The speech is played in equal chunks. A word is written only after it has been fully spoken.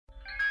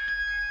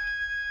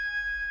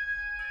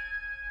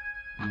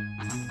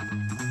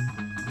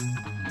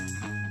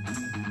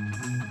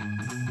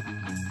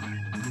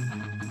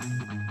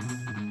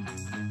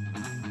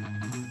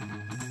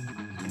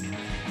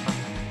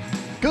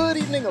Good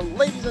evening,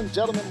 ladies and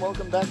gentlemen.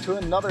 Welcome back to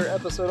another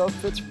episode of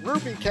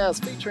FitzRupee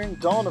Cast featuring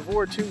Dawn of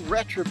War 2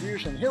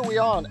 Retribution. Here we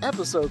are on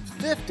episode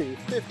 50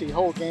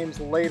 whole games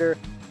later.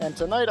 And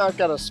tonight I've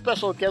got a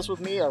special guest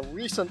with me, a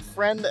recent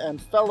friend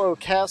and fellow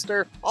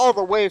caster, all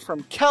the way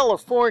from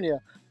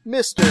California,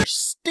 Mr.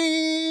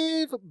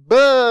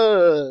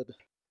 SteveBud.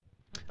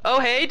 Oh,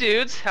 hey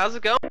dudes, how's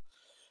it going?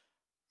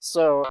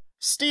 So,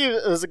 Steve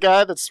is a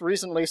guy that's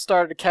recently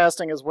started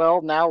casting as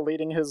well, now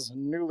leading his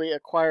newly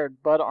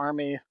acquired Bud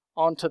army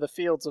onto the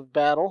fields of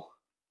battle.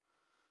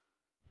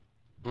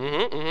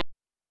 Yeah,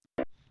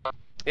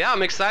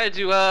 I'm excited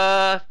to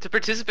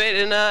participate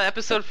in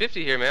episode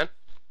 50 here, man.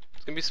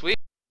 It's gonna be sweet.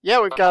 Yeah,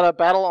 we've got a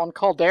battle on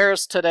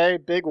Calderis today,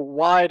 big,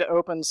 wide,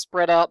 open,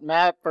 spread-out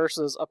map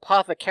versus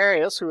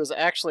Apothecarius, who is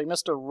actually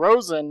Mr.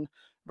 Rosen,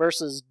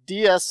 versus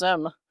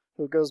DSM,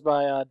 who goes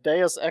by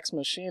Deus Ex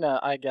Machina,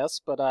 I guess,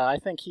 but I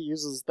think he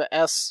uses the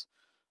S.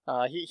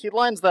 He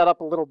lines that up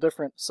a little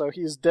different, so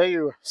he's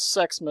Deus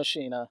Ex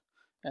Machina,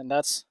 and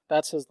that's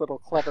his little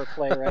clever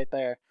play right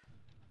there.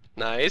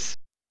 Nice.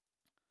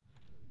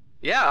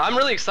 Yeah, I'm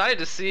really excited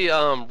to see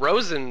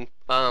Rosen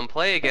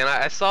play again.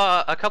 I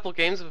saw a couple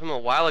games of him a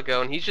while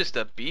ago, and he's just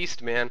a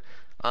beast, man.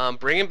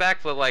 Bringing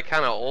back the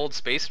kind of old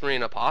Space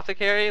Marine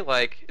Apothecary,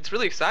 it's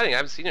really exciting. I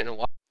haven't seen it in a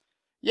while.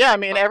 Yeah, I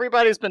mean,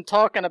 everybody's been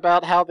talking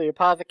about how the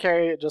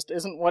Apothecary just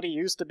isn't what he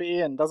used to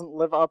be and doesn't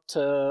live up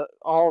to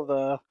all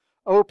the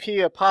OP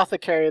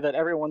Apothecary that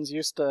everyone's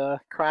used to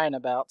crying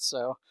about.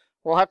 So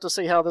we'll have to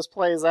see how this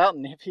plays out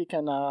and if he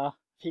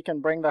can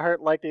bring the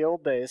hurt like the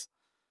old days.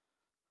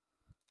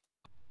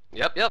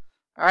 Yep.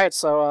 Alright,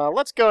 so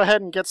let's go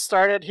ahead and get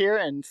started here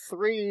in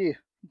 3,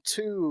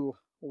 2,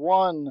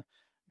 1,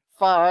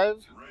 5,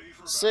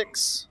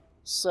 6,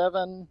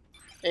 7,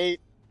 8,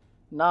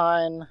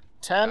 9,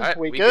 10. All right,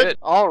 we good?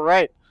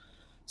 Alright.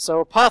 So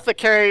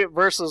Apothecary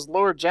versus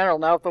Lord General.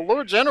 Now if the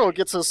Lord General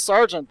gets his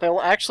Sergeant, they'll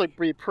actually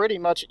be pretty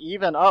much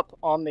even up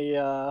on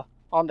the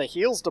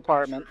heals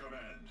department.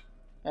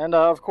 And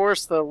of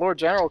course the Lord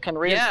General can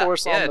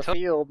reinforce on the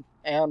field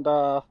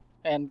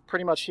and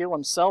pretty much heal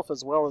himself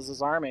as well as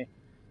his army.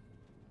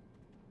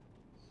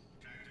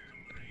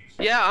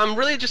 Yeah, I'm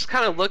really just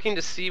kind of looking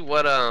to see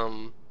what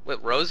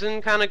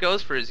Rosen kind of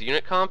goes for his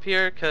unit comp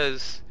here,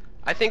 because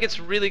I think it's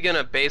really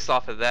gonna base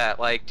off of that.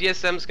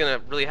 DSM's gonna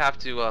really have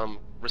to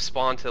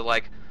respond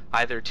to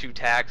either 2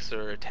 tacks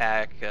or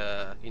attack,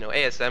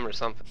 ASM or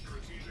something.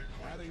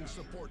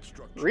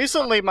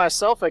 Recently,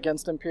 myself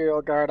against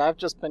Imperial Guard, I've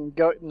just been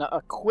going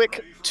a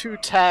quick 2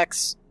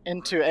 tacks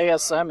into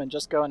ASM and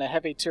just going a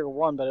heavy tier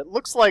 1, but it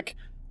looks like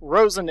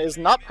Rosen is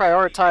not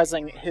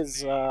prioritizing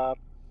his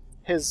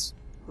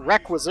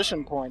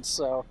requisition points,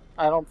 so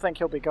I don't think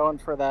he'll be going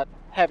for that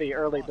heavy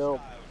early build.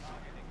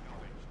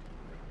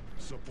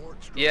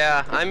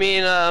 Yeah, I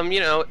mean,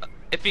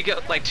 if you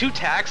get 2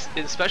 tacks,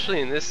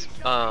 especially in this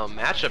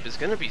matchup, is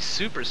going to be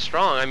super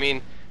strong. I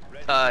mean,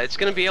 it's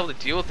going to be able to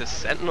deal with the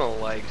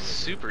Sentinel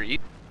super easy.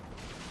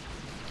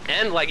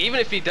 And even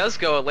if he does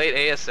go a late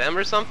ASM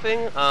or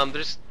something,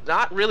 there's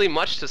not really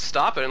much to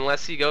stop it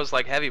unless he goes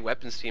heavy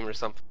weapons team or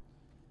something.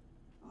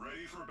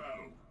 Ready for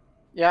battle.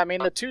 Yeah, I mean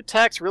the 2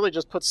 tacks really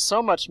just put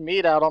so much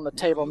meat out on the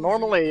table.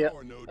 Normally,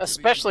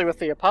 especially with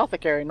the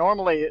Apothecary,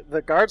 normally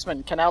the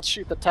guardsmen can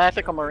outshoot the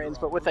tactical marines,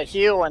 but with a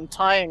heal and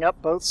tying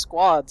up both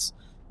squads,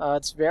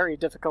 it's very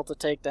difficult to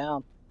take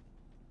down.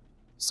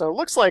 So it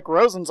looks like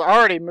Rosen's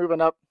already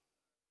moving up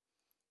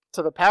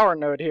to the power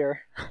node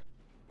here.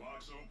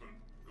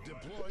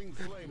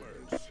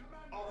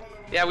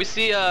 Yeah, we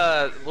see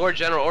Lord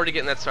General already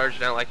getting that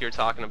Sergeant out like you were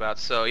talking about.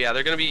 So yeah,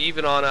 they're going to be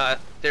even on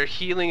their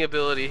healing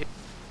ability.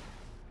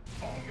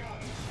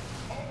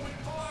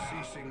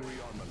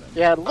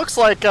 Yeah, it looks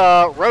like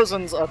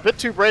Rosen's a bit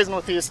too brazen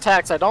with these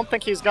attacks. I don't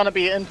think he's going to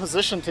be in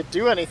position to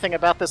do anything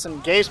about this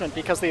engagement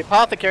because the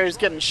Apothecary is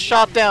getting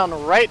shot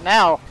down right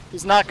now.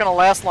 He's not going to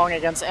last long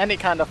against any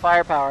kind of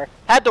firepower.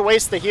 Had to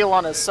waste the heal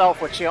on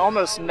himself, which you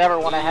almost never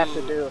want to have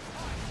to do.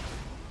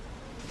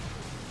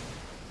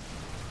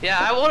 Yeah,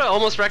 I would have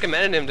almost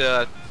recommended him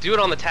to do it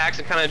on the tacks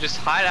and kind of just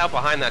hide out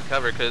behind that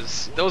cover,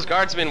 because those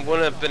guardsmen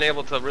wouldn't have been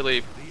able to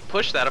really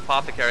push that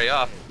Apothecary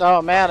off.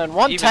 Oh man, and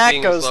one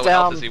tack goes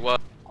down as he was.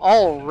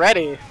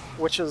 Already,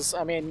 which is,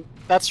 I mean,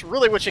 that's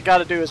really what you got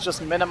to do is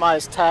just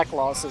minimize tack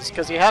losses,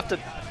 because you have to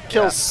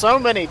kill so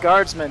many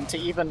guardsmen to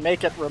even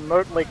make it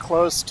remotely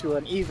close to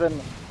an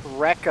even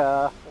wreck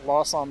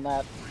loss on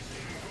that.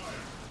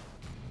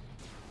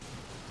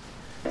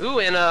 Ooh,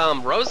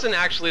 and Rosen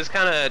actually is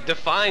kind of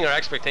defying our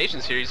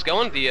expectations here. He's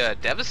going the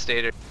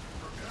Devastator.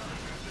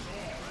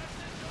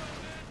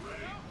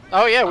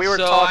 Oh yeah, we were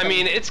talking. So I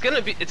mean, it's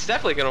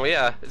definitely gonna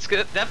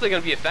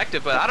be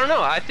effective. But I don't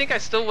know. I think I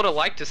still would have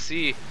liked to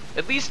see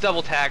at least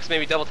double tacks,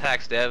 maybe double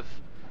tacks Dev.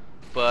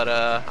 But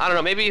I don't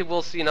know. Maybe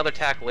we'll see another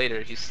tack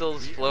later. He's still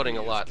floating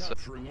a lot. So.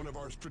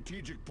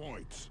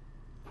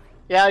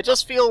 Yeah, I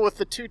just feel with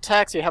the 2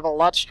 tacks you have a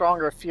lot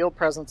stronger field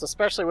presence,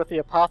 especially with the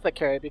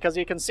Apothecary, because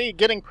you can see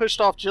getting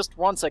pushed off just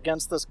once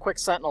against this quick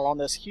sentinel on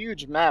this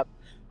huge map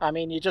I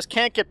mean, you just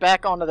can't get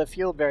back onto the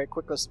field very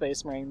quick with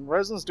Space Marine.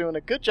 Rosen's doing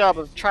a good job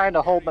of trying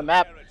to hold the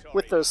map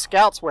with those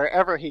scouts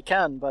wherever he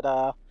can,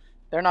 but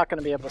they're not going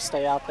to be able to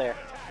stay out there.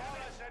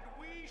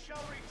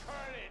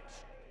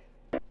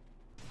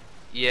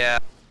 Yeah.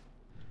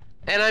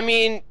 And I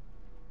mean,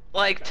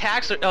 like,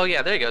 tacks are... Oh,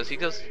 yeah, there he goes.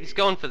 He's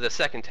going for the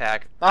second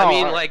tack. Oh, I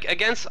mean, right. like,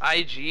 against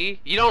IG,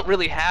 you don't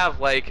really have,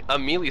 like, a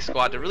melee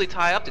squad to really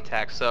tie up to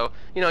tacks. So,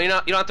 you know, you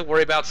don't have to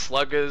worry about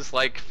sluggas,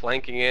 like,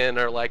 flanking in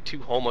or, like, 2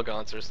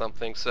 homogons or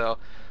something. So,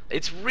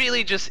 it's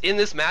really just, in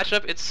this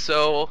matchup, it's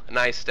so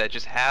nice to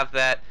just have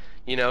that,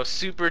 you know,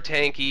 super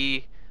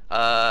tanky,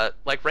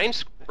 like,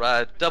 range,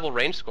 double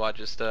range squad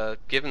just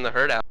giving the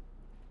herd out.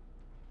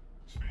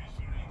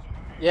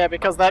 Yeah,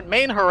 because that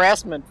main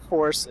harassment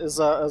force is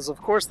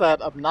of course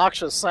that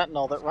obnoxious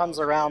sentinel that runs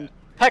around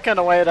pecking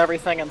away at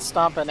everything and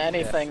stomping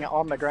anything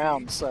on the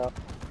ground. So,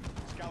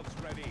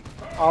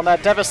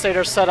 that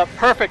Devastator set up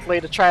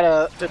perfectly to try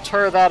to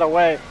deter that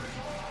away.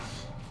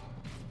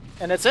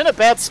 And it's in a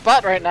bad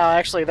spot right now,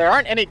 actually. There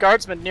aren't any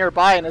guardsmen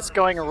nearby, and it's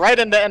going right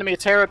into enemy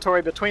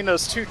territory between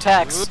those 2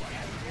 tacks.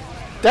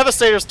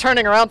 Devastator's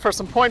turning around for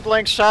some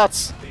point-blank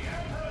shots,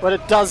 but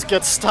it does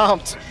get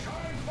stomped.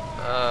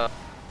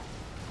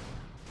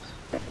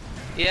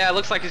 Yeah, it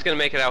looks like he's going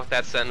to make it out with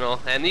that Sentinel.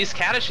 And these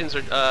Catechins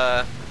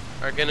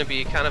are going to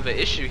be kind of an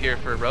issue here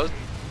for Rosen.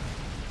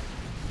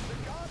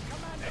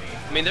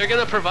 I mean, they're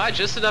going to provide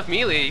just enough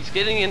melee. He's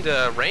getting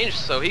into range,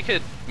 so he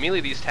could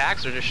melee these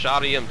tacks or just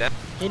shoddy him down.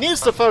 He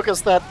needs to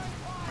focus that...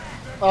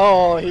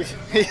 Oh,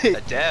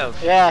 A dev.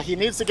 Yeah, he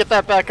needs to get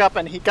that back up,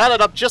 and he got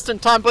it up just in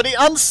time, but he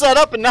unset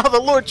up, and now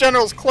the Lord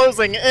General's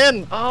closing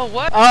in. Oh,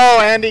 what? Oh,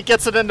 and he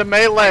gets it into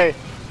melee.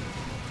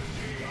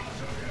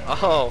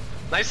 Oh,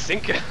 nice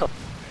sync kill.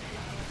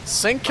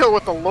 Sync kill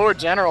with the Lord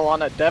General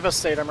on a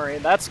Devastator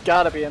Marine. That's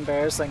gotta be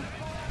embarrassing.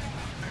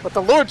 But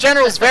the Lord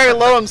General's very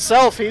low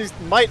himself. He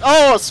might...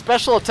 Oh, a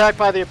special attack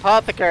by the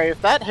Apothecary.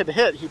 If that had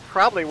hit, he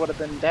probably would have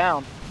been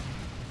down.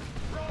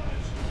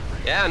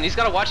 Yeah, and he's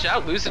got to watch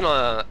out. Losing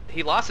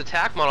he lost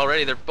attack mod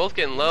already. They're both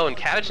getting low, and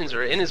Catechins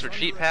are in his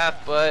retreat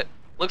path, but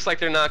looks like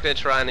they're not going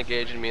to try and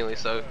engage in melee,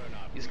 so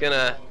he's going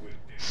to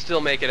still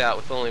make it out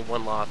with only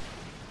 1 loss.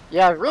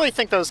 Yeah, I really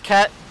think those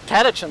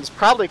Catechins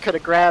probably could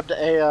have grabbed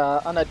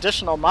an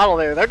additional model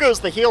there. There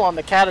goes the heal on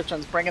the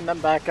Catechins, bringing them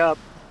back up.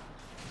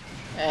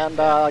 And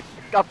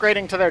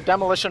upgrading to their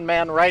Demolition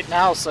Man right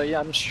now, so yeah,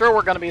 I'm sure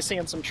we're going to be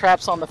seeing some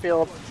traps on the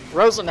field.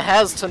 Rosen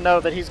has to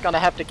know that he's going to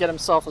have to get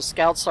himself a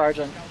Scout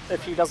Sergeant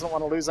if he doesn't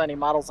want to lose any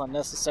models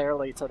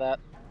unnecessarily to that.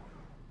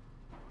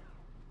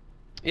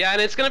 Yeah,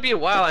 and it's going to be a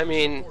while. I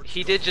mean,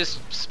 he did just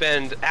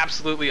spend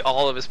absolutely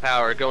all of his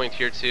power going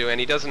tier 2, and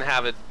he doesn't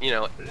have it, you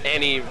know,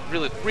 any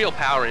real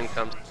power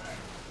income.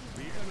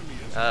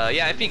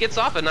 Yeah, if he gets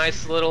off a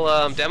nice little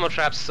demo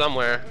trap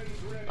somewhere,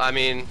 I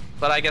mean,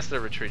 but I guess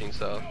they're retreating,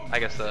 so I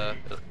guess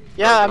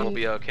yeah, will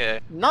be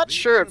okay. Not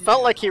sure. It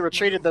felt like he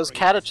retreated those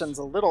Catechins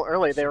a little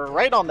early. They were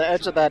right on the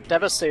edge of that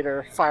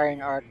Devastator firing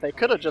arc. They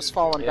could have just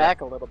fallen back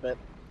a little bit.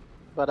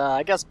 But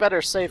I guess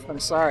better safe than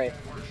sorry.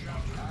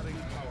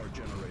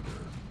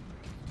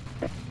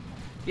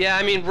 Yeah,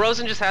 I mean,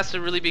 Rosen just has to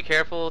really be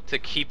careful to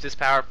keep this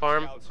power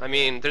farm. I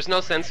mean, there's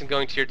no sense in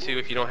going tier 2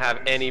 if you don't have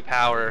any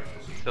power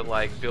to,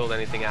 like, build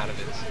anything out of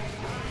it.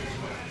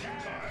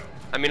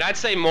 I mean, I'd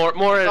say more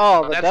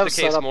that's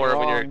the case more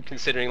when you're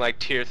considering, like,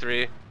 tier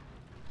 3.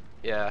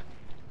 Yeah.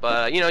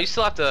 But, you know, you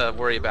still have to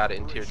worry about it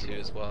in tier 2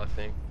 as well, I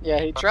think. Yeah,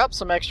 he dropped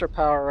some extra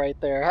power right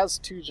there. Has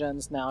 2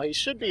 gens now. He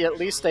should be at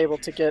least able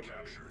to get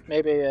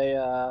maybe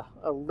a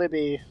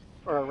Libby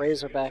or a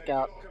Razorback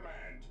out.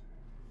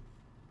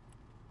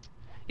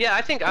 Yeah,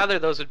 I think either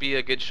of those would be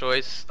a good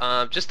choice.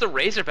 Just the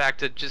Razorback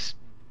to just,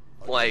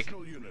 like,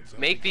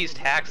 make these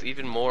tacks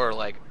even more,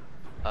 like,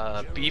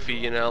 beefy,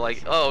 you know?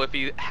 Like, oh, if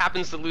he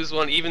happens to lose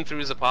one even through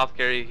his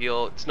Apothecary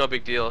heal, it's no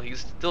big deal. He can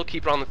still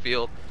keep it on the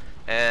field,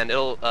 and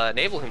it'll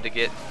enable him to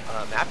get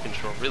map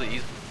control really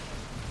easily.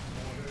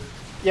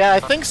 Yeah,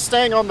 I think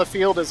staying on the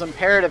field is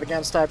imperative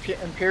against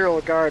Imperial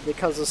Guard,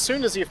 because as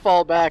soon as you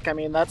fall back, I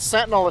mean, that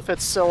Sentinel, if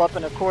it's still up,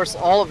 and of course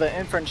all of the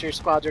infantry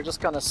squads are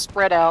just going to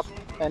spread out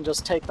and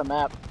just take the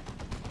map.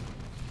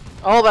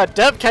 Oh, that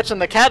Dev catching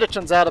the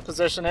Catechins out of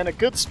position, in a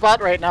good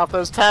spot right now if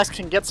those tasks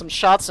can get some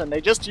shots in. They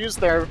just used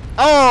their...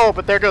 Oh,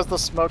 but there goes the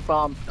smoke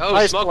bomb. Oh,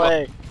 nice smoke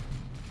play.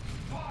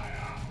 Bomb.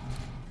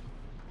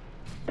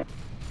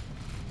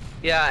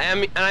 Yeah,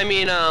 and I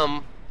mean,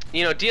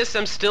 you know,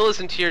 DSM still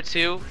is in tier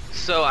 2,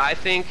 so I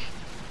think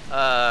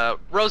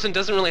Rosen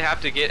doesn't really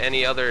have to get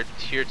any other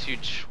tier 2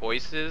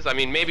 choices. I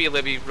mean, maybe a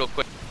Libby real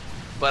quick,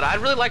 but I'd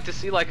really like to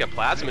see like a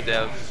Plasma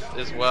Dev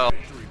as well,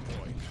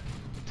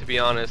 to be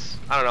honest.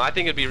 I don't know, I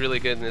think it'd be really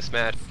good in this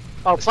match.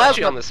 Oh,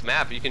 especially on this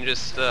map, you can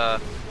just,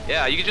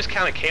 yeah, you can just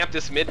kind of camp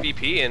this mid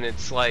VP, and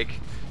it's like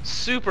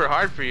super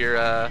hard for your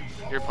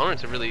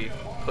opponent to really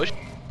push.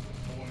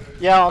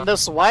 Yeah, on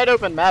this wide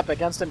open map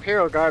against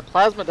Imperial Guard,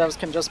 Plasma Devs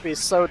can just be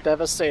so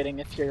devastating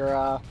if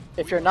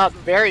you're not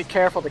very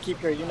careful to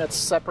keep your units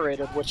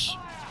separated, which,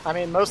 I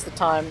mean, most of the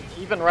time,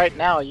 even right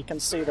now, you can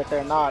see that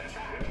they're not.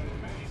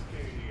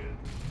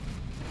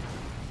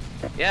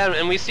 Yeah,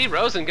 and we see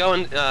Rosen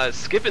going,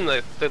 skipping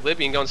the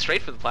Libby and going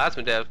straight for the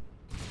Plasma Dev.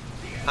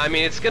 I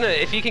mean, it's gonna,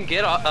 if he can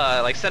get,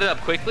 like, set it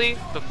up quickly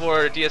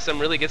before DSM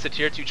really gets a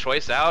tier 2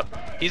 choice out,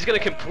 he's gonna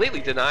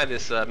completely deny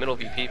this middle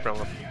VP from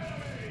him.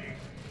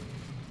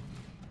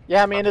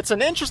 Yeah, I mean, it's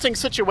an interesting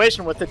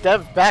situation with the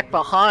Dev back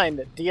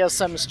behind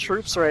DSM's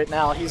troops right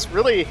now. He's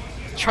really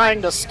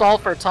trying to stall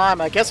for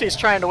time. I guess he's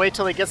trying to wait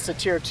till he gets to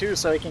tier 2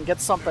 so he can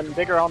get something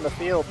bigger on the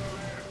field.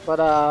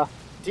 But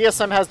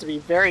DSM has to be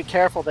very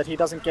careful that he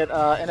doesn't get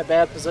in a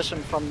bad position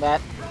from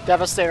that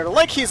Devastator,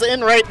 like he's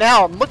in right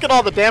now. And look at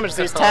all the damage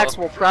these tags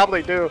will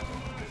probably do.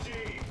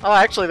 Oh,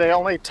 actually, they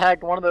only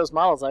tagged one of those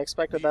models. I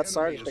expected that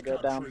Sarge to go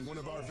down.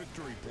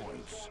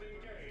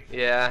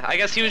 Yeah, I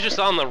guess he was just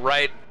on the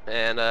right,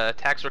 and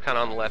attacks were kind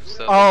of on the left.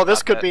 So oh,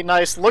 this could be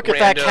nice. Look at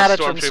that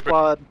Catachan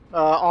squad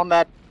on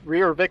that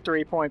rear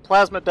victory point.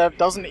 Plasma Dev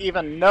doesn't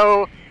even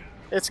know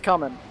it's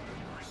coming.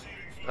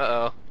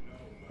 Uh-oh.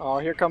 Oh,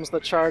 here comes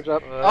the charge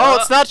up. Oh,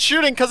 it's not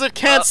shooting because it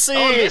can't see!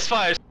 Oh,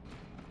 misfires!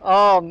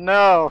 Oh,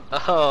 no.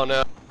 Oh,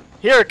 no.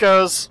 Here it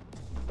goes.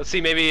 Let's see,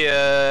 maybe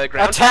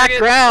ground attack target?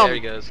 Ground! There he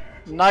goes.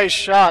 Nice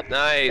shot.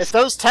 Nice. If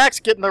those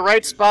tacks get in the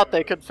right spot,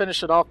 they could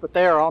finish it off, but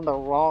they are on the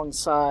wrong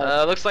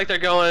side. Looks like they're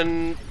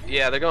going...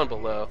 Yeah, they're going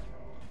below.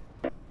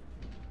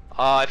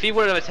 If he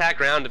would have attacked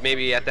ground,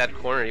 maybe at that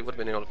corner, he would have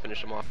been able to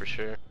finish him off for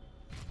sure.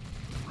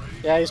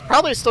 Yeah, he's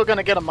probably still going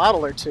to get a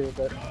model or two,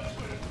 but...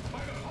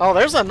 Oh,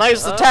 there's a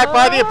nice attack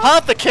by the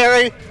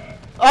Apothecary!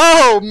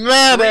 Oh,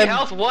 man, and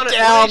health,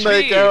 down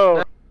they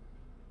go!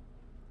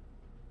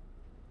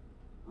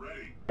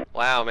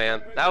 Wow,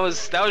 man, that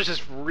was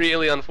just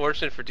really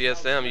unfortunate for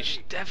DSM.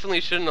 He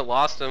definitely shouldn't have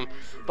lost him,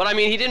 but I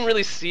mean, he didn't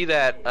really see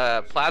that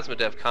Plasma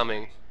Dev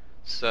coming,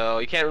 so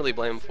you can't really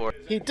blame him for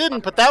it. He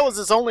didn't, but that was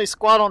his only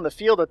squad on the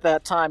field at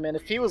that time, and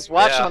if he was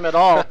watching them at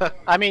all,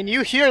 I mean,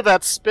 you hear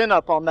that spin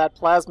up on that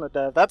Plasma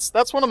Dev.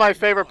 That's one of my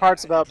favorite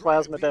parts about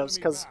Plasma Devs,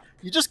 because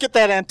you just get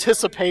that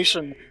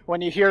anticipation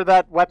when you hear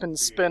that weapon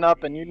spin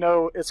up, and you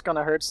know it's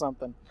gonna hurt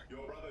something.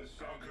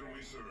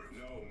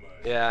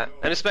 Yeah,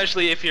 and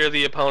especially if you're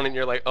the opponent,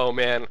 you're like, oh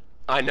man,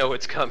 I know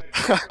it's coming.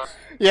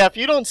 Yeah, if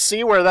you don't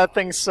see where that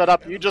thing's set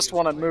up, you just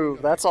want to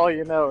move. That's all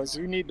you know, is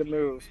you need to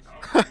move.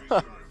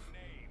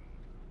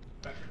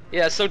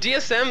 Yeah, so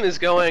DSM is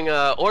going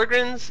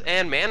Organs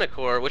and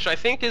Manicore, which I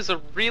think is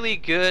a really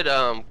good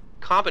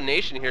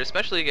combination here,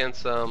 especially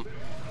against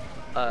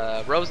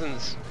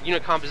Rosen's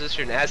unit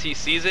composition as he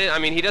sees it. I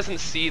mean, he doesn't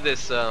see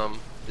this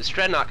this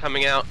Dreadnought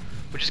coming out,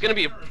 which is going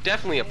to be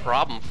definitely a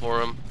problem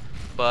for him.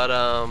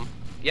 But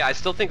yeah, I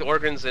still think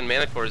Organs and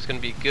Manicore is going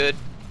to be good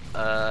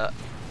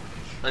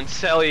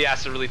until he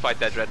has to really fight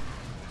that Dread.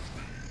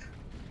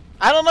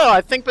 I don't know.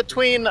 I think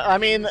between, I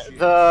mean,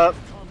 the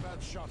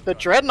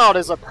Dreadnought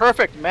is a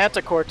perfect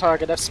Manticore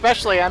target,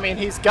 especially, I mean,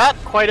 he's got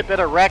quite a bit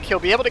of wreck. He'll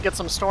be able to get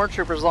some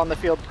Stormtroopers on the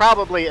field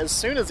probably as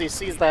soon as he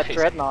sees that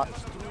Dreadnought.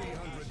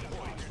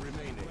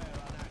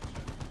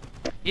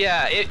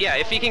 Yeah,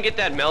 if he can get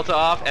that melt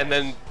off and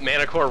then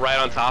Manicore right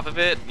on top of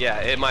it, yeah,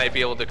 it might be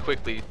able to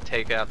quickly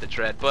take out the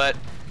Dread. But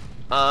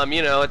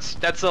you know,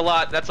 that's a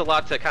lot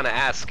to kind of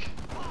ask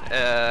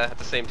at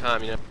the same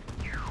time, you know.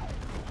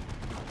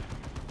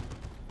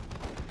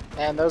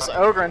 And those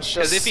Ogrins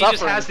just Because if he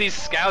just has these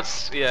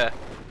scouts, yeah.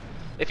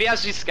 If he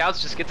has these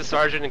scouts just get the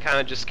Sergeant and kind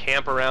of just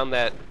camp around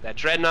that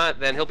Dreadnought,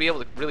 then he'll be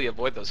able to really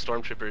avoid those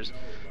Stormtroopers.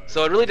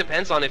 So it really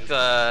depends on if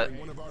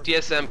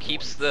DSM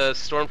keeps the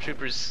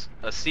Stormtroopers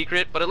a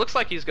secret, but it looks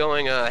like he's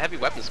going Heavy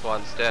Weapon Squad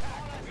instead.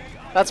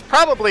 That's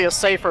probably a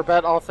safer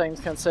bet, all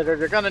things considered.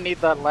 You're going to need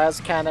that las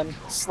cannon,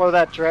 slow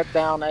that Dread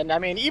down, and I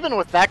mean, even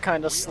with that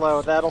kind of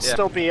slow, that'll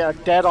still be a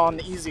dead-on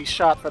easy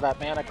shot for that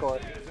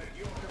Manicore.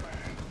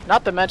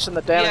 Not to mention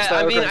the damage the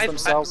Ogrins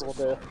themselves will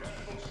do.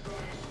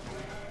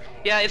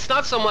 Yeah, it's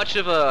not so much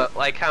of a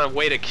kind of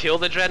way to kill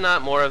the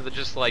Dreadnought, more of the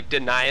just like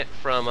deny it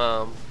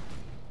from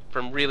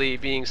really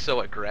being so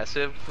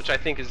aggressive, which I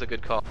think is a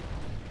good call.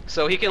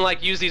 So he can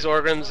like use these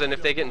Organs, and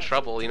if they get in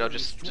trouble, you know,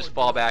 just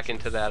fall back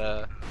into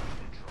that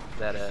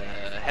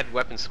heavy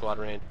weapon squad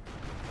range.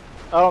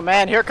 Oh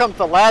man, here comes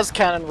the las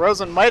cannon.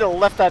 Rosen might have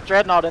left that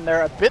Dreadnought in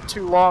there a bit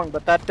too long,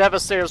 but that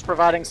Devastator is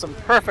providing some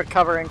perfect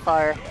covering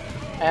fire.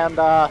 And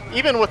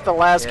even with the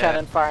las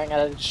cannon firing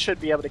at it, it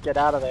should be able to get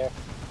out of there.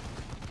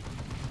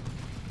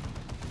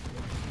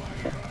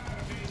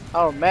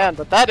 Oh man,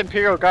 but that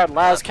Imperial Guard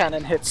las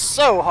cannon hits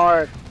so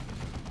hard.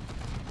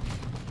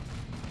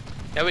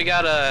 Yeah, we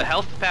got a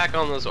health pack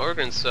on those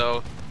Organs,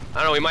 so I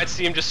don't know, we might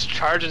see him just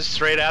charging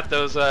straight at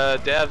those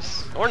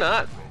devs. Or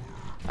not.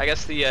 I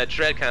guess the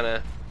Dread kind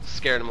of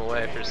scared him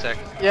away for a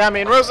second. Yeah, I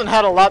mean, Rosen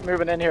had a lot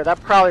moving in here.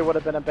 That probably would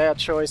have been a bad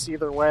choice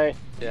either way.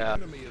 Yeah.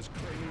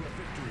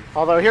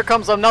 Although here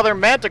comes another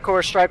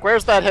Manticore strike.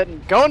 Where's that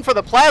hitting? Going for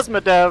the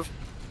Plasma Dev.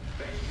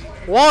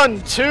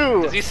 1,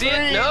 2, Does he see 3,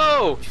 it?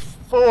 No!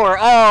 4.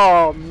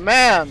 Oh,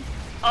 man.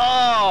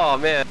 Oh,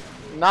 man.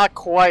 Not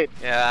quite.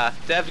 Yeah,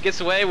 Dev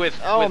gets away with,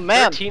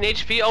 13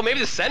 HP. Oh,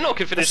 maybe the Sentinel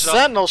can finish it off. The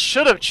Sentinel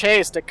should have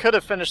chased. It could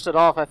have finished it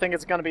off. I think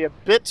it's going to be a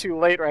bit too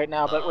late right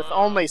now, but with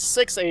only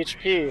 6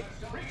 HP.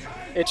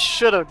 it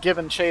should have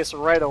given chase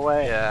right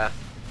away. Yeah.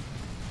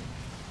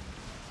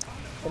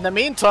 In the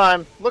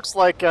meantime, looks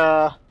like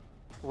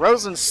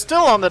Rosen's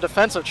still on the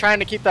defensive, trying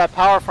to keep that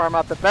power farm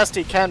out the best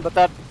he can, but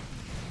that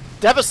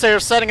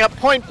Devastator's setting up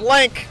point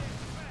blank.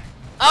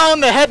 Oh,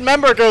 and the head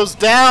member goes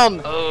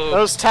down. Oh.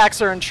 Those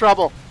tacks are in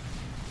trouble.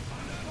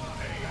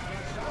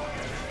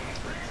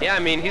 Yeah, I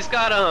mean, he's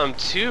got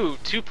two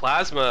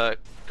plasma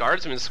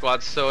guardsman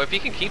squads, so if he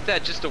can keep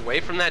that just away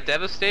from that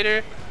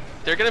Devastator,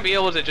 they're gonna be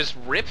able to just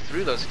rip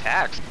through those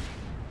tacks.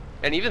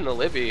 And even the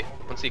Libby,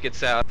 once he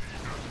gets out.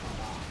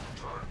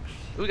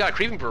 Ooh, we got a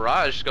creeping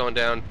barrage going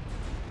down.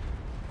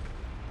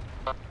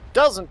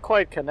 Doesn't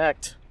quite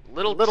connect.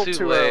 Little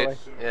too late. early.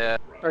 Yeah.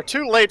 Or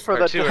too late for Or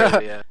the too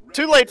early, yeah.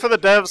 too late for the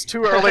devs,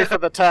 too early for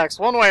the tacks.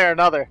 One way or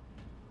another.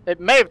 It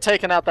may have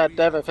taken out that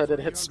dev if it had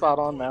hit spot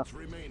on now.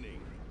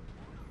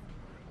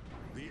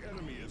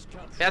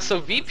 Yeah,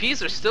 so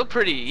VPs are still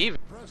pretty even.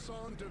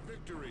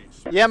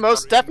 Yeah,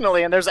 most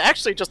definitely, and there's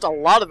actually just a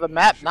lot of the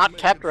map not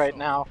kept right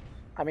now.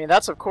 I mean,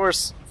 that's of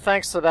course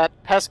thanks to that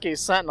pesky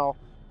Sentinel.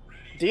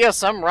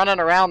 DSM running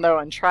around though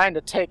and trying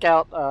to take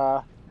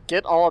out,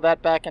 get all of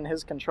that back in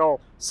his control.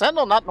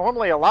 Sentinel not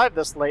normally alive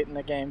this late in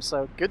the game,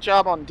 so good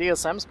job on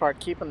DSM's part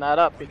keeping that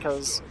up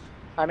because,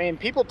 I mean,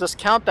 people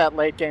discount that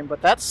late game,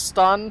 but that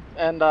stun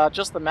and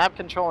just the map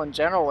control in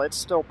general, it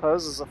still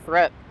poses a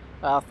threat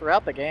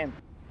throughout the game.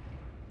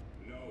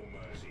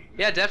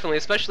 Yeah, definitely,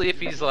 especially if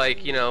he's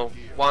like, you know,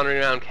 wandering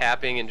around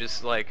capping and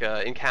just like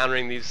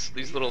encountering these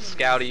little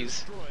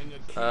scouties,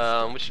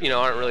 which, you know,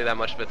 aren't really that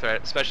much of a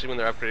threat, especially when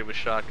they're upgraded with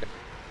shotgun.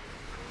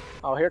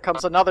 Oh, here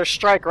comes another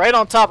strike right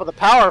on top of the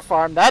power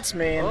farm. That's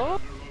mean. Oh.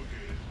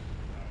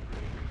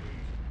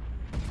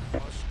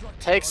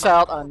 Takes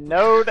out a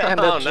node and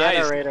a Oh, nice.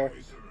 generator.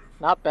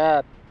 Not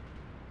bad.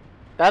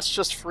 That's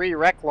just free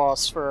wreck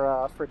loss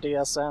for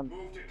DSM.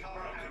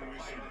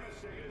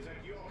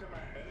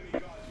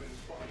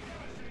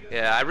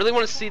 Yeah, I really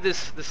want to see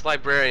this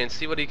librarian,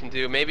 see what he can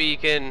do. Maybe he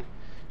can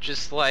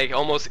just like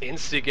almost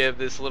insta-give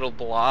this little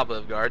blob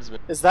of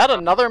guardsmen. Is that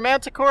another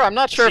Manticore? I'm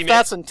not sure if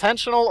that's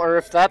intentional or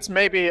if that's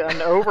maybe an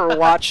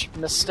Overwatch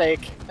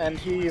mistake and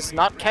he's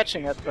not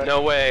catching it. But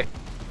no way.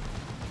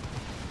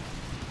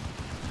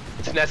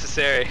 It's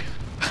necessary.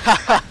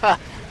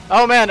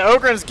 Oh man,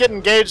 Ogren's getting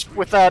engaged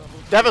with that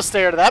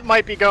Devastator. That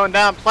might be going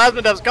down.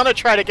 Plasma Dev's gonna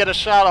try to get a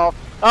shot off.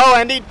 Oh,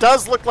 and he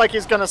does look like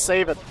he's gonna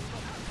save it.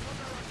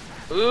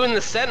 Ooh, and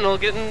the Sentinel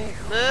getting...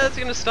 is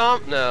he gonna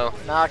stomp? No.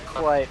 Not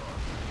quite.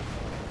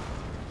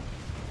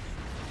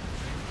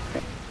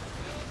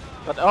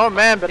 But oh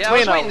man, between yeah, I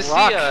was a waiting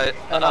rock to see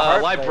and a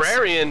hard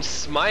Librarian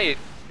Smite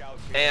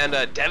and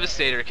a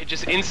Devastator could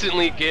just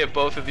instantly give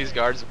both of these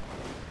guards.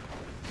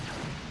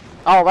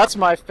 Oh, that's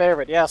my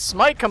favorite. Yeah,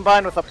 Smite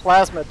combined with a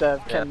Plasma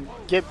Dev can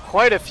give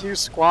quite a few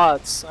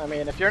squads. I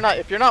mean, if you're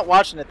not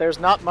watching it, there's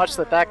not much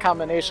that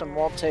combination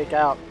won't take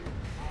out.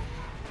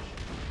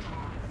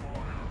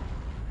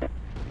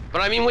 But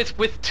I mean,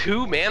 with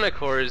two mana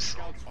cores,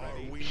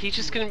 he's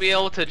just gonna be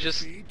able to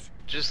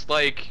just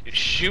like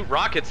shoot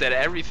rockets at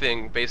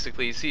everything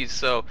basically he sees.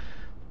 So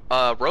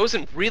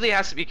Rosen really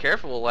has to be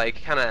careful,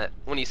 like kind of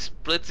when he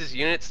splits his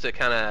units to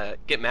kind of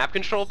get map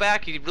control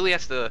back. He really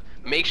has to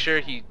make sure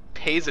he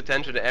pays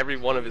attention to every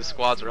one of his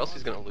squads, or else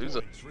he's gonna lose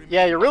them.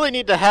 Yeah, you really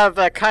need to have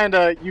that kind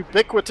of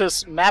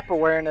ubiquitous map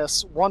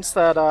awareness once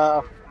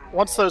those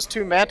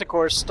two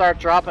Manticores start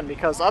dropping,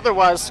 because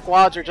otherwise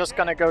squads are just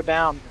gonna go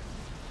down.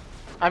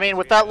 I mean,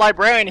 with that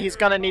Librarian, he's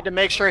going to need to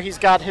make sure he's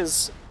got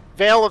his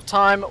Veil of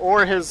Time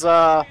or his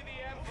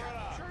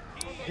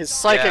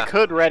Psychic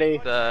Hood ready.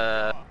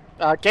 The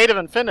Gate of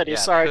Infinity,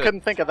 sorry, Hood. I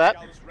couldn't think of that.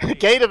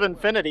 Gate of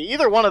Infinity.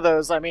 Either one of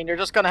those, I mean, you're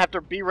just going to have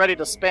to be ready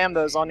to spam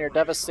those on your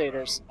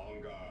Devastators.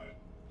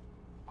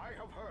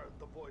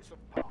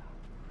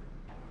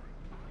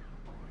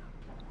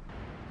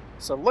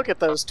 So look at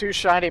those two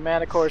shiny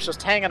Manticores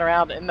just hanging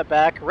around in the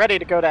back, ready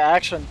to go to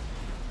action.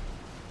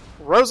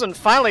 Rosen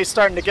finally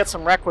starting to get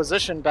some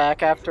requisition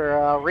back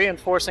after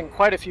reinforcing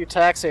quite a few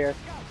tacks here.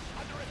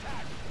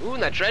 Ooh,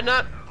 and that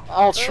Dreadnought.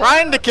 Oh,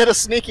 trying to get a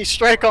sneaky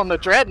strike on the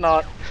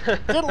Dreadnought.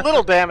 Did a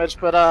little damage,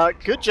 but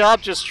good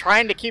job just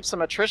trying to keep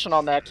some attrition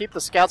on that. Keep the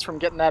scouts from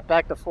getting that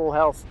back to full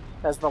health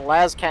as the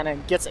las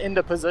cannon gets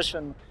into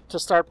position to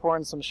start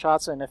pouring some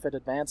shots in if it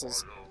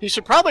advances. He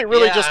should probably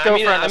really just go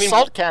for an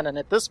assault cannon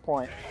at this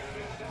point.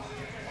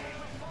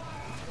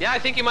 Yeah, I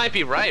think you might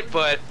be right,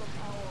 but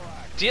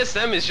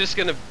DSM is just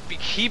gonna be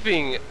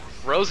keeping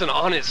Rosen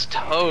on his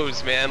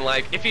toes, man.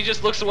 Like, if he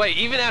just looks away,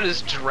 even at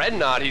his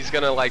Dreadnought, he's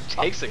gonna, like,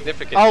 take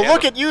significant damage.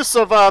 Look at use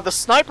of the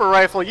sniper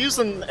rifle,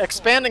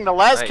 expanding the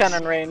las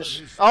cannon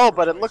range. Oh,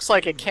 but it looks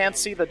like it can't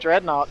see the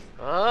Dreadnought.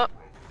 Oh,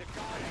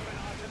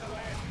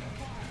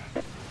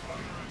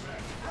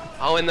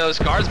 and those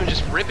guardsmen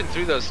just ripping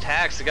through those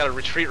tacks. They gotta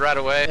retreat right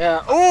away.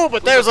 Yeah. Oh,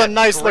 but there's a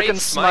nice looking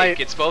smite.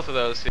 It's both of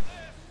those.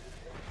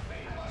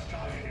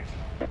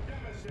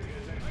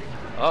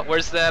 Oh,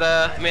 where's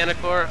that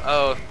Manicore?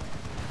 Oh,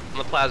 on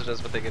the Plasma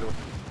is what they get with.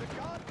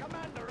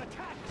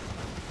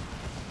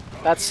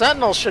 That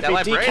Sentinel should be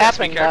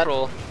decapping that.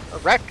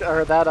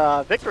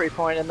 victory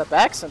point in the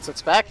back since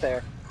it's back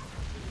there.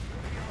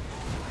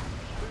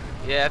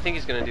 Yeah, I think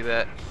he's gonna do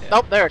that. Yeah.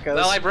 Oh, there it goes.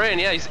 The librarian,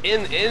 yeah, he's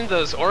in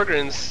those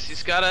Orgrins.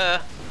 He's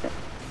gotta.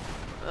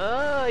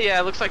 Yeah,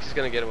 it looks like he's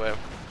gonna get away.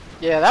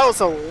 Yeah, that was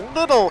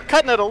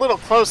cutting it a little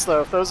close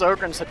though. If those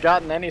Ogrins had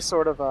gotten any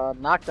sort of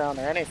knockdown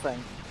or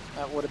anything,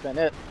 that would have been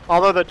it.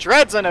 Although the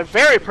Dread's in a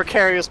very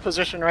precarious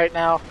position right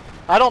now.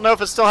 I don't know if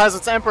it still has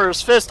its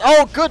Emperor's Fist.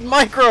 Oh, good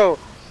micro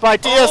by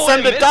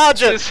DSM to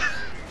dodge it.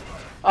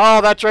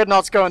 Oh, that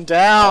Dreadnought's going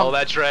down. Oh,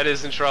 that Dread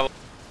is in trouble.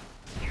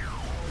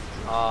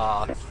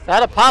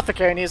 That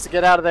Apothecary needs to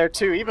get out of there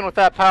too. Even with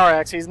that Power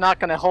Axe, he's not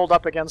going to hold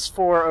up against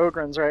 4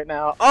 Ogrins right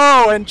now.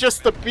 Oh, and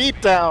just the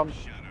beatdown.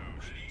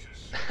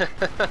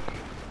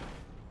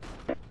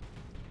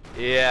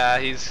 Yeah,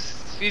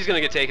 he's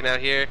gonna get taken out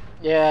here.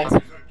 Yeah,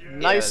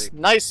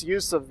 nice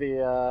use of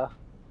the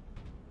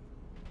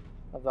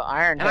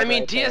Iron Head. And I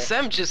mean, right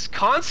DSM just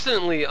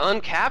constantly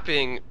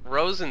uncapping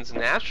Rosen's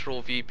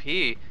natural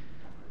VP.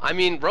 I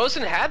mean,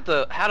 Rosen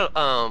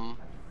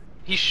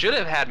he should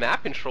have had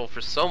map control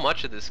for so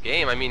much of this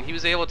game. I mean, he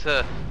was able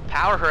to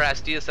power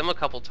harass DSM a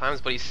couple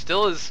times, but he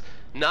still has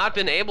not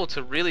been able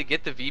to really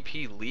get the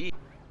VP lead.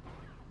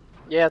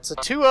 Yeah, it's a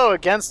 2-0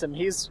 against him.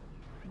 He's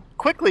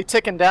quickly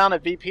ticking down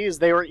at VPs.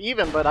 They were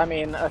even, but I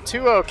mean, a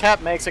 2-0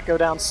 cap makes it go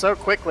down so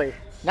quickly.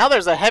 Now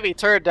there's a heavy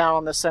turret down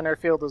on the center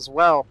field as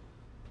well.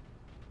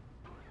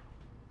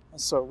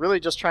 So really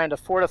just trying to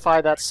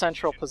fortify that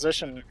central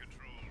position.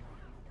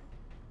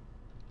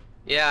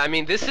 Yeah, I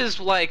mean, this is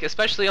like,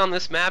 especially on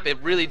this map, it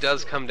really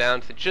does come down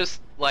to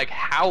just like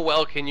how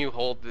well can you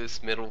hold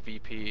this middle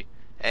VP.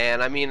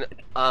 And I mean,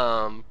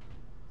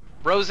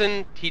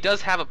 Rosen, he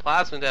does have a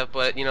plasma dev,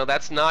 but you know,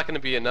 that's not going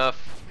to be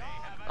enough,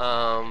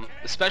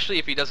 especially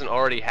if he doesn't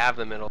already have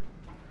the middle.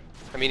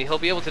 I mean, he'll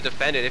be able to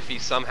defend it if he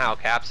somehow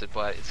caps it,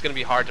 but it's going to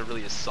be hard to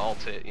really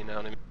assault it, you know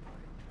what I mean?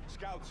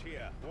 Scouts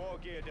here. War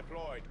gear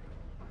deployed.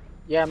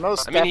 Yeah,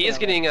 most I mean, he is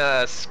getting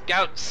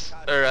scouts,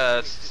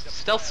 or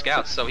stealth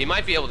scouts, so he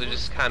might be able to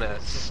just kind of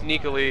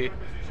sneakily,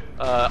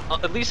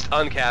 at least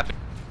uncap it.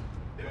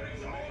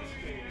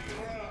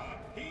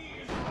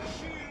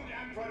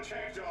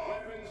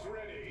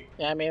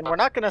 Yeah, I mean, we're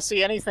not going to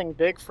see anything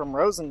big from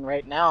Rosen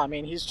right now. I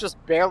mean, he's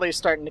just barely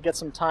starting to get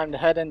some time to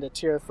head into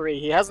Tier 3.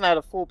 He hasn't had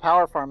a full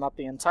power farm up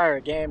the entire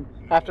game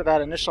after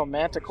that initial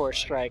Manticore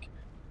strike.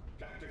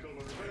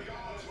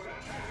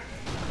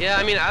 Yeah,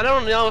 I mean, I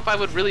don't know if I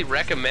would really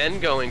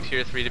recommend going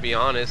Tier 3, to be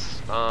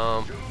honest.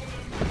 I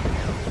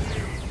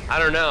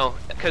don't know,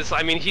 because,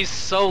 I mean, he's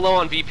so low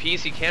on VPs,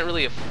 he can't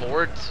really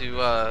afford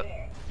to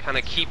kind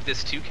of keep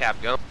this 2-cap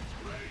going.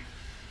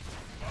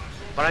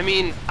 But I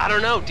mean, I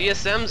don't know,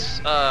 DSM's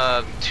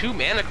 2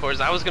 mana cores,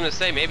 I was going to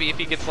say maybe if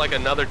he gets like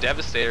another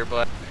Devastator,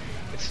 but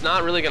it's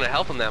not really going to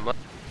help him that much.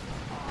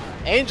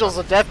 Angels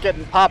of Death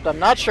getting popped. I'm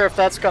not sure if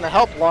that's going to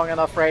help long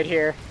enough right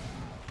here.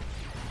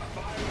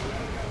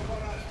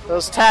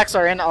 Those tacks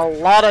are in a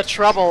lot of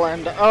trouble,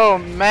 and oh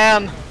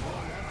man,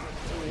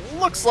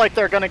 looks like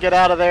they're going to get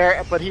out of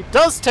there, but he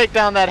does take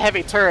down that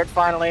heavy turret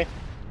finally.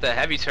 The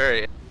heavy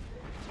turret.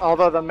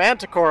 Although the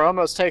Manticore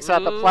almost takes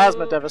out the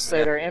Plasma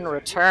Devastator in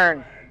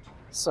return.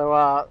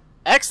 So,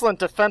 excellent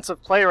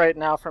defensive play right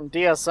now from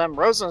DSM.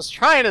 Rosen's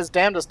trying his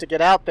damnedest to get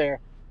out there,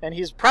 and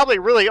he's probably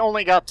really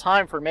only got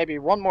time for maybe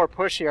one more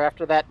push here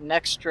after that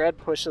next Dread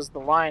pushes the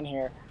line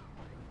here.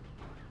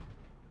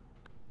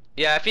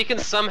 Yeah, if he can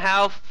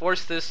somehow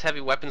force this heavy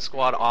weapon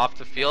squad off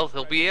the field,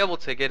 he'll be able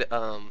to get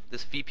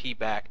this VP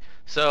back.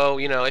 So,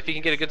 you know, if he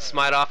can get a good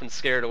smite off and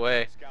scare it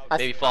away,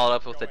 maybe follow it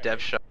up with a dev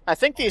shot. I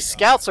think these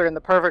scouts are in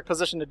the perfect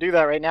position to do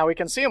that right now. We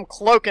can see them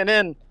cloaking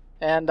in.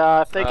 And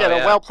if they get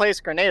a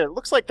well-placed grenade, it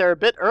looks like they're a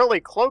bit early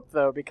cloaked,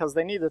 though, because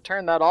they need to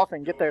turn that off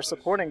and get their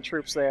supporting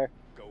troops there.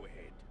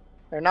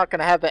 They're not going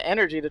to have the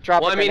energy to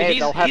drop a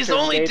grenade. Well, I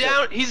mean,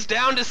 he's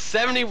down to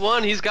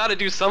 71. He's got to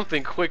do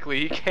something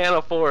quickly. He can't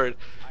afford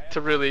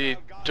to really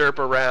derp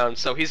around.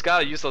 So he's got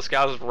to use those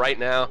scouts right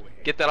now,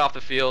 get that off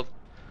the field,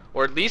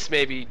 or at least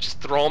maybe just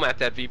throw him at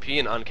that VP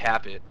and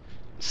uncap it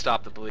and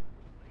stop the bleed.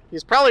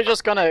 He's probably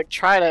just going to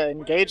try to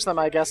engage them,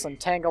 I guess, and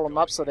tangle them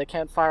up so they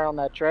can't fire on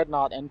that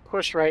Dreadnought and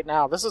push right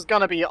now. This is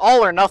going to be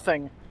all or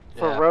nothing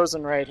for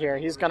Rosen right here.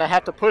 He's going to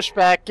have to push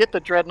back, get the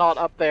Dreadnought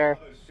up there,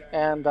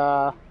 and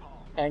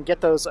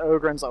get those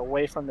Ogrins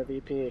away from the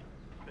VP.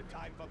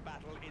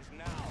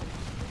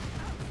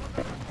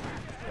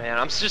 Man,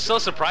 I'm just so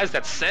surprised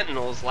that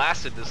Sentinels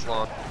lasted this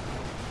long.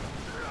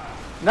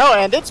 No,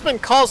 and it's been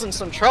causing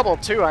some trouble,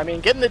 too. I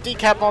mean, getting the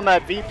decap on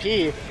that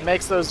VP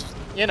makes those,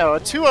 you know, a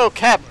 2-0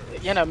 cap,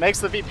 you know, makes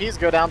the VPs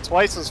go down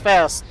twice as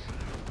fast.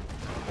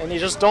 And you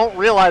just don't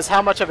realize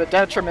how much of a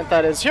detriment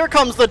that is. Here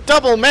comes the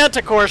double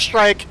Manticore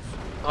strike.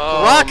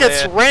 Oh,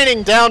 Rockets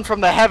raining down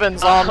from the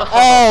heavens on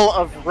all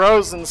of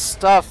Rosen's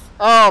stuff.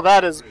 Oh,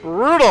 that is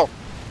brutal.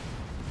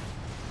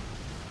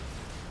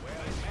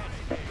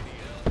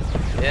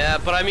 Yeah,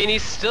 but I mean, he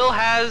still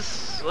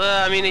has,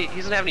 I mean, he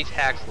doesn't have any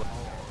tax left.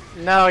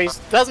 No, he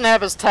doesn't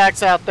have his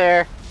tax out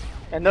there.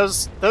 And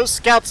those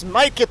scouts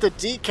might get the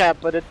decap,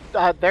 but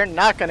they're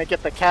not going to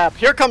get the cap.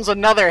 Here comes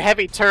another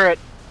heavy turret.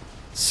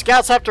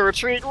 Scouts have to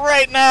retreat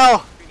right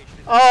now.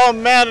 Oh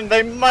man, and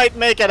they might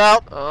make it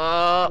out.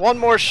 One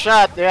more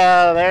shot.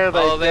 Yeah, there they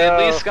go. Oh, they at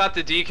least got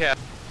the decap,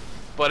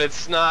 but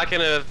it's not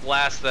going to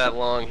last that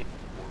long.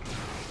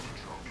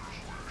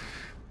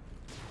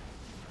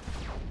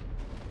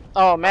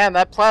 Oh man,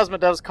 that plasma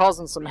dev's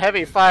causing some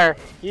heavy fire.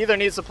 He either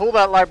needs to pull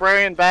that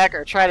librarian back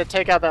or try to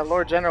take out that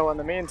Lord General in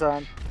the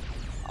meantime.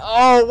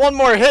 Oh, one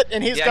more hit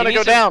and he's gonna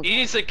go down. He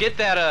needs to get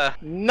that,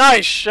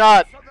 Nice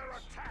shot!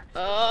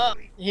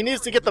 He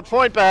needs to get the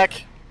point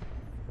back.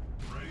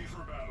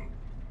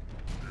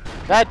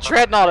 That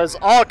Dreadnought is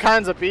all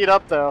kinds of beat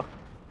up though.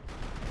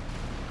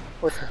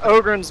 With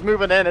Ogrins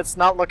moving in, it's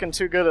not looking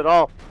too good at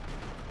all.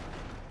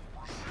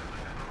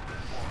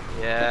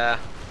 Yeah.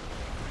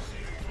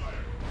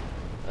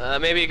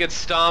 Maybe a good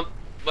stomp,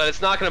 but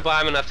it's not going to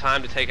buy him enough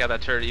time to take out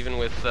that turret, even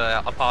with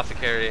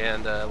Apothecary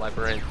and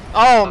Librarian.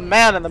 Oh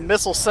man, and the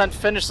missile sent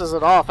finishes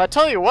it off. I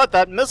tell you what,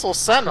 that missile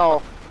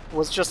sentinel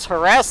was just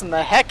harassing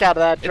the heck out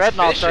of that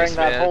Dreadnought during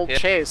that whole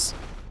chase.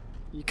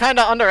 You kind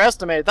of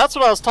underestimate. That's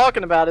what I was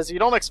talking about, is you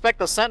don't expect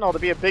the sentinel to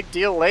be a big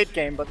deal late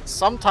game, but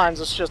sometimes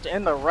it's just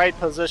in the right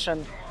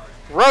position.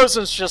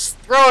 Rosen's just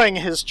throwing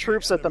his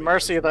troops at the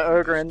mercy of the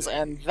Ogrins,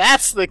 and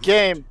that's the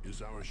game.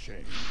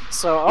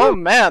 So, oh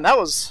man, that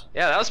was...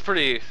 Yeah, that was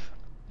pretty...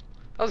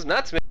 That was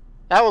nuts, man.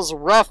 That was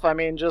rough. I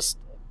mean, just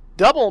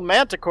double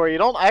Manticore. You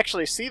don't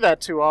actually see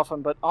that too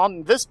often, but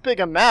on this big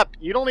a map,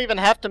 you don't even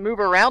have to move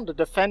around to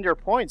defend your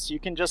points. You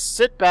can just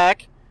sit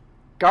back,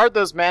 guard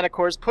those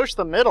Manticores, push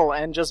the middle,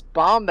 and just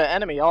bomb the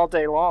enemy all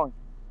day long.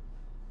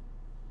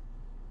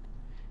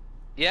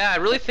 Yeah, I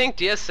really think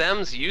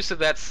DSM's use of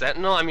that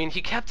Sentinel, I mean,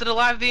 he kept it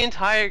alive the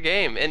entire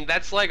game, and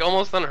that's, like,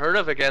 almost unheard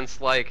of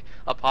against, like,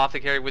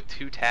 Apothecary with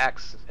 2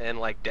 tacks and,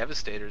 like,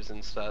 Devastators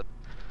and stuff.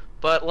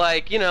 But,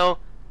 like, you know,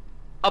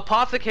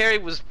 Apothecary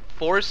was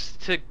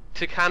forced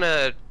to kind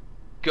of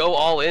go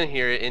all in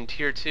here in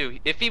Tier 2.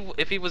 If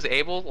he was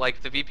able,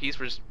 like, the VPs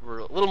were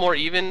a little more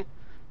even,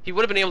 he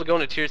would have been able to go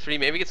into Tier 3,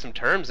 maybe get some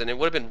terms, and it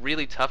would have been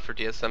really tough for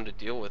DSM to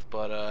deal with,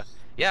 but,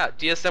 yeah,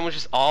 DSM was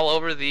just all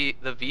over the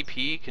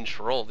VP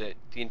control the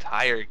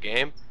entire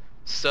game,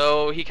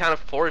 so he kind of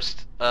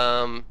forced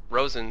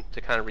Rosen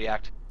to kind of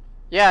react.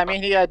 Yeah, I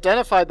mean, he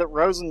identified that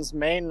Rosen's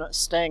main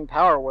staying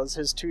power was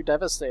his 2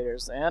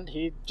 Devastators, and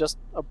he just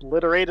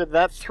obliterated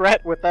that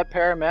threat with that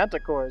pair of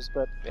Manticores,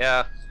 but...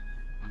 Yeah.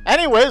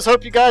 Anyways,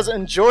 hope you guys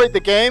enjoyed the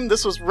game.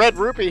 This was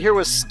Red-Rupee here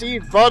with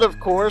SteveBud, of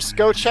course.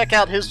 Go check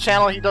out his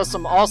channel. He does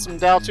some awesome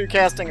Dow 2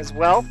 casting as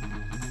well.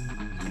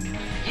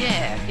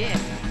 Yeah.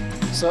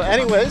 So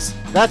anyways,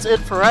 that's it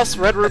for us.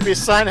 Red-Rupee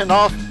signing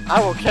off. I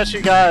will catch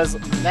you guys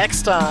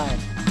next time.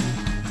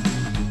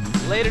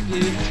 Later,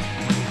 dudes.